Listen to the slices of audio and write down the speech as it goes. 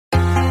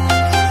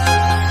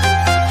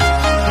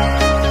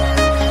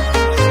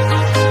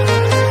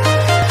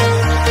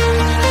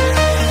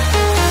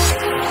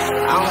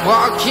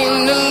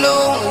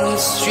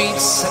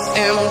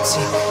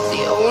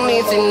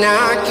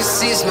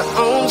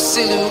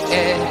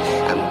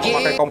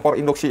Pakai kompor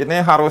induksi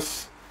ini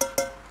harus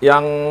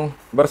yang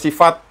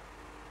bersifat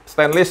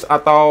stainless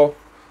atau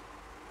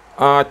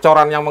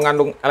coran yang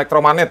mengandung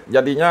elektromagnet.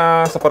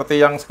 Jadinya seperti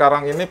yang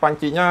sekarang ini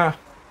pancinya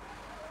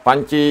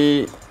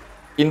panci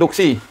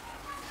induksi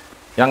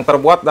yang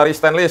terbuat dari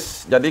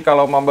stainless. Jadi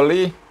kalau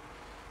membeli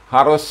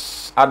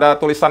harus ada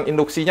tulisan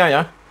induksinya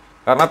ya,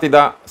 karena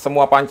tidak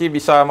semua panci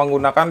bisa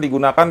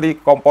digunakan di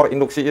kompor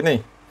induksi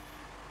ini.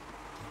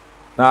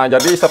 Nah,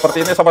 jadi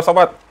seperti ini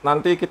sobat-sobat.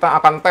 Nanti kita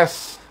akan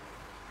tes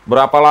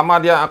berapa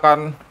lama dia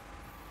akan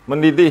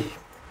mendidih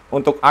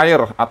untuk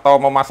air atau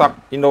memasak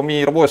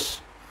Indomie rebus.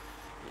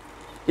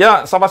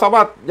 Ya,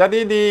 sobat-sobat,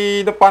 jadi di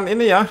depan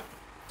ini ya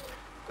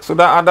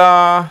sudah ada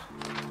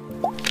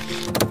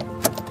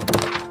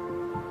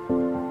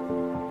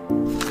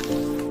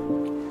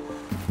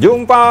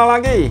jumpa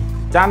lagi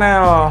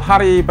channel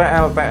Hari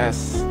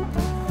PLTS.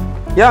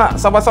 Ya,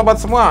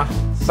 sobat-sobat semua,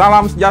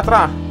 salam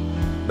sejahtera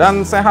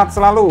dan sehat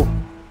selalu.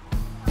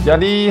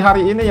 Jadi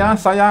hari ini ya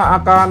saya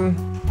akan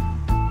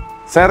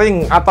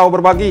sharing atau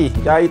berbagi,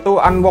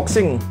 yaitu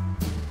unboxing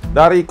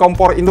dari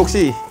kompor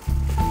induksi.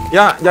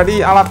 Ya,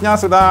 jadi alatnya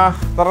sudah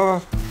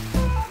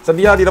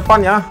tersedia di depan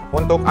ya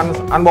untuk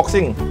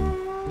unboxing.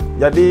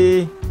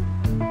 Jadi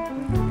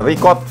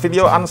record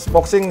video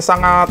unboxing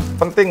sangat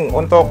penting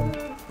untuk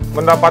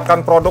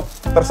mendapatkan produk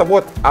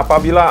tersebut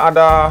apabila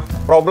ada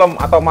problem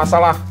atau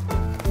masalah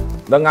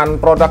dengan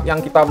produk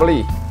yang kita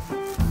beli.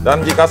 Dan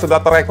jika sudah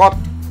terrekod,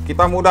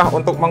 kita mudah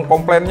untuk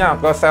mengkomplainnya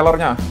ke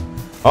sellernya.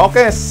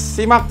 Oke,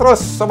 simak terus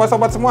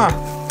sobat-sobat semua.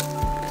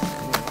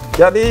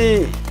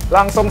 Jadi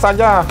langsung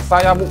saja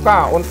saya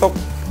buka untuk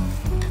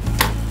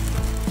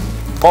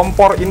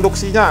kompor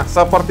induksinya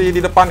seperti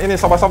di depan ini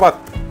sobat-sobat.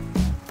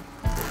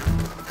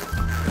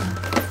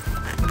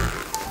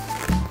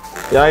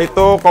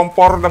 Yaitu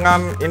kompor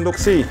dengan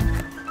induksi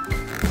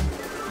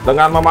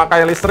dengan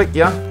memakai listrik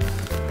ya.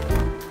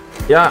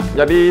 Ya,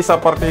 jadi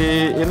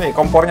seperti ini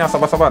kompornya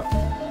sobat-sobat.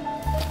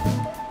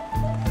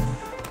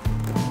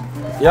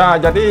 Ya,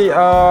 jadi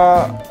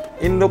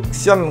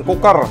induction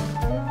cooker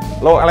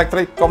low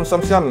electric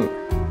consumption.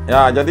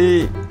 Ya,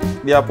 jadi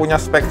dia punya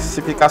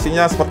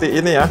spesifikasinya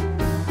seperti ini ya.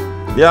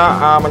 Dia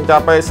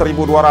mencapai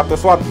 1200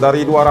 watt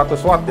dari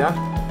 200 watt ya.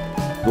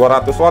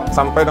 200 watt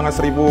sampai dengan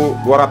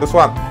 1200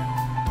 watt.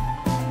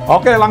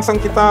 Oke, langsung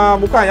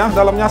kita buka ya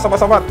dalamnya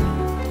sobat-sobat.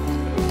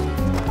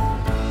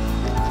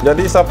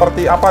 Jadi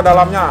seperti apa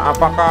dalamnya?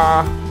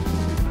 Apakah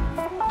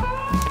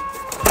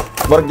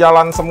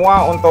berjalan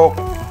semua untuk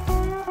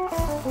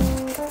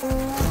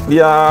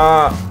dia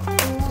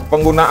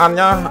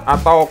penggunaannya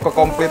atau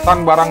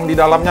kekompletan barang di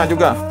dalamnya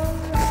juga?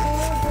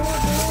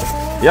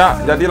 Ya,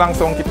 jadi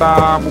langsung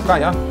kita buka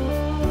ya.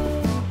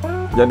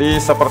 Jadi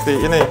seperti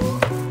ini.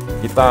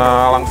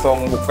 Kita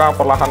langsung buka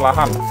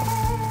perlahan-lahan.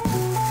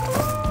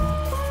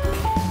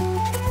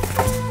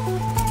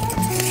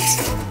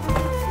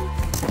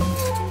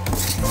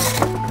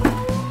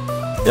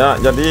 Ya,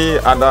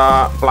 jadi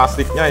ada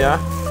plastiknya ya,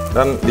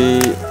 dan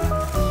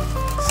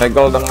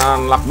disegel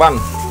dengan lakban.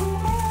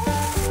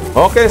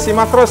 Oke,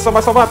 simak terus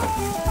sobat-sobat.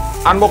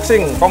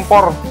 Unboxing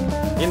kompor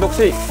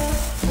induksi.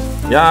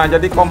 Ya,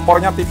 jadi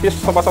kompornya tipis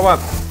sobat-sobat.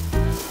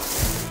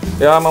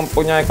 Ya,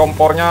 mempunyai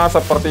kompornya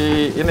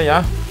seperti ini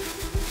ya.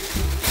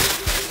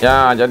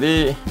 Ya,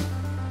 jadi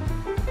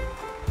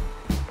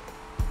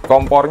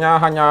kompornya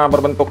hanya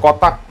berbentuk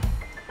kotak.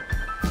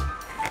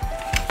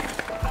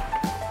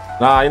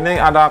 Nah, ini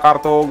ada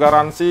kartu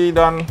garansi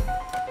dan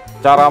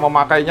cara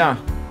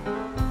memakainya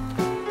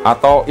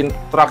atau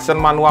instruction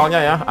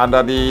manualnya ya,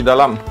 ada di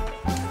dalam.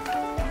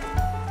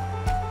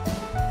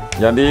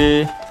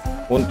 Jadi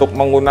untuk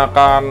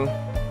menggunakan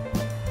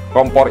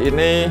kompor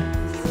ini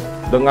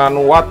dengan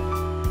watt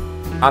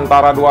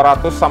antara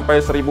 200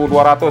 sampai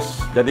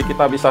 1200. Jadi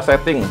kita bisa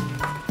setting.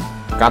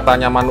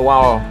 Katanya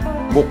manual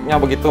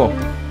booknya begitu.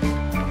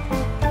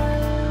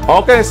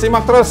 Oke,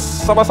 simak terus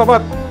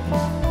sobat-sobat.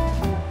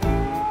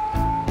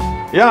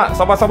 Ya,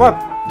 sobat-sobat,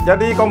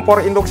 jadi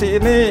kompor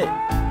induksi ini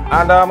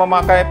ada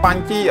memakai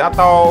panci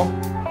atau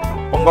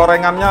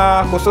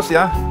penggorengannya khusus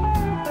ya.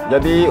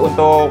 Jadi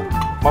untuk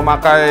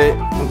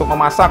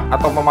memasak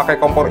atau memakai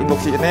kompor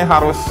induksi ini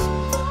harus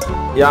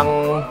yang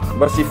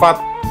bersifat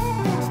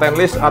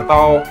stainless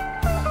atau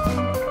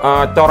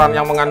coran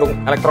yang mengandung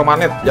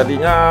elektromagnet.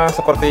 Jadinya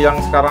seperti yang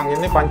sekarang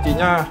ini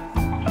pancinya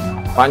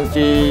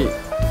panci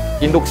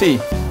induksi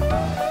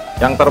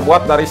yang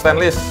terbuat dari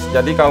stainless.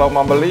 Jadi kalau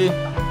membeli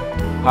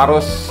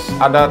harus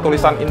ada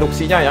tulisan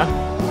induksinya ya,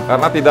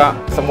 karena tidak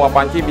semua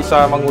panci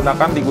bisa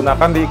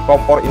digunakan di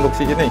kompor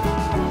induksi ini.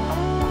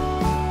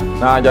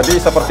 Nah,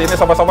 jadi seperti ini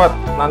sobat-sobat.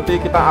 Nanti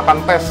kita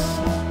akan tes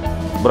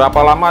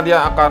berapa lama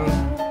dia akan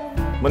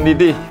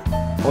mendidih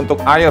untuk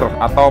air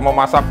atau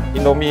memasak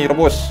Indomie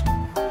rebus.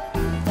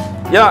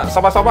 Ya,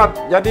 sobat-sobat,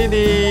 jadi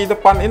di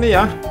depan ini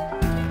ya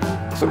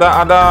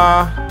sudah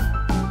ada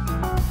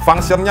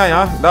functionnya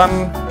ya,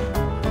 dan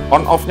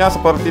on off-nya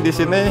seperti di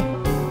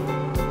sini.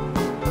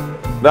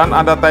 Dan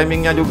ada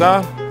timingnya juga.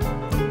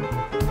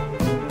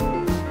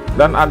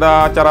 Dan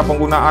ada cara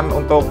penggunaan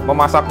untuk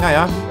memasaknya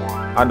ya.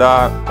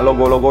 Ada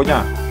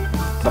logo-logonya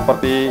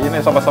seperti ini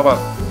sobat-sobat.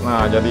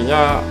 Nah,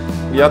 jadinya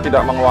dia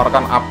tidak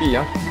mengeluarkan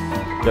api ya.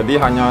 Jadi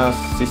hanya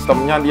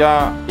sistemnya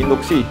dia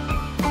induksi.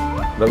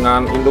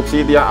 Dengan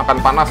induksi dia akan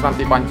panas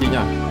nanti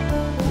pancinya.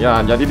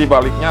 Ya, jadi di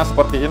baliknya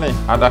seperti ini,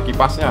 ada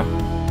kipasnya.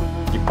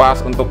 Kipas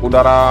untuk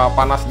udara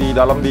panas di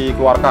dalam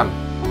dikeluarkan.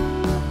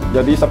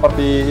 Jadi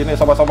seperti ini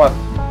sobat-sobat.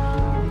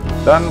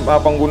 Dan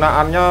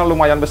penggunaannya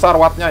lumayan besar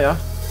wattnya ya.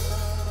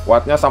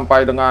 Wattnya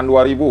sampai dengan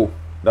 2000.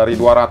 Dari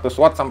 200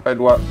 watt sampai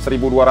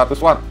 1200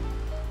 watt.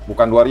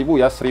 Bukan 2000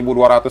 ya,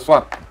 1200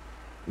 watt.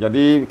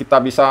 Jadi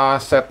kita bisa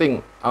setting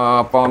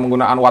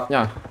penggunaan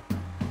wattnya.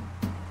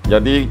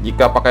 Jadi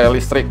jika pakai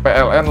listrik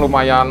PLN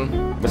lumayan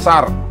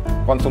besar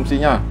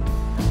konsumsinya.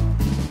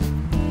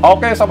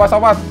 Oke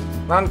sobat-sobat,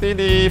 nanti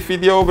di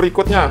video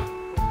berikutnya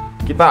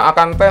kita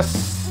akan tes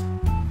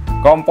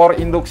kompor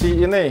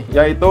induksi ini,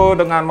 yaitu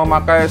dengan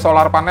memakai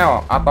solar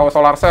panel atau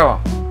solar cell.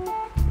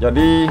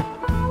 Jadi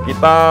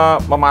kita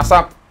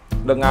memasak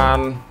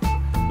dengan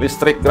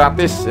listrik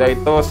gratis,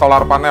 yaitu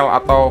solar panel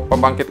atau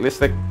pembangkit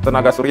listrik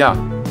tenaga surya.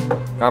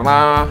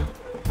 Karena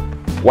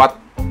watt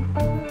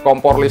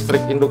kompor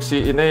listrik induksi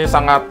ini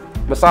sangat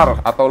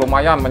besar atau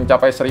lumayan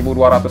mencapai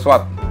 1200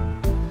 watt.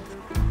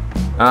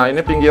 Nah,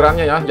 ini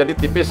pinggirannya ya, jadi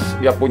tipis,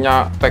 dia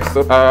punya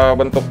tekstur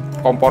bentuk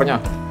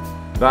kompornya.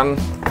 Dan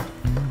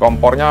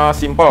kompornya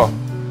simple,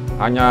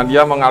 hanya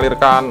dia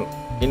mengalirkan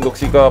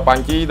induksi ke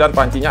panci dan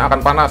pancinya akan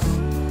panas.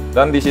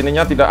 Dan di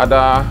sininya tidak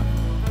ada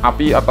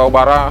api atau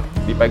bara,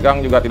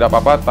 dipegang juga tidak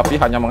apa-apa,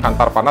 tapi hanya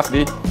menghantar panas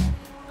di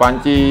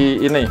panci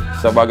ini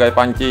sebagai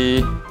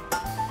panci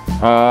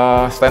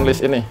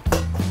stainless ini.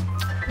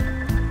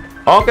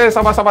 Oke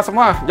sahabat-sahabat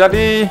semua,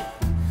 jadi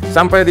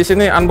sampai di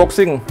sini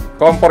unboxing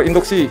kompor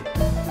induksi.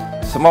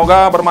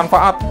 Semoga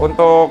bermanfaat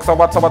untuk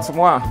sobat-sobat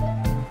semua.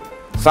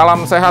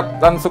 Salam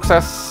sehat dan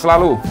sukses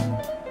selalu.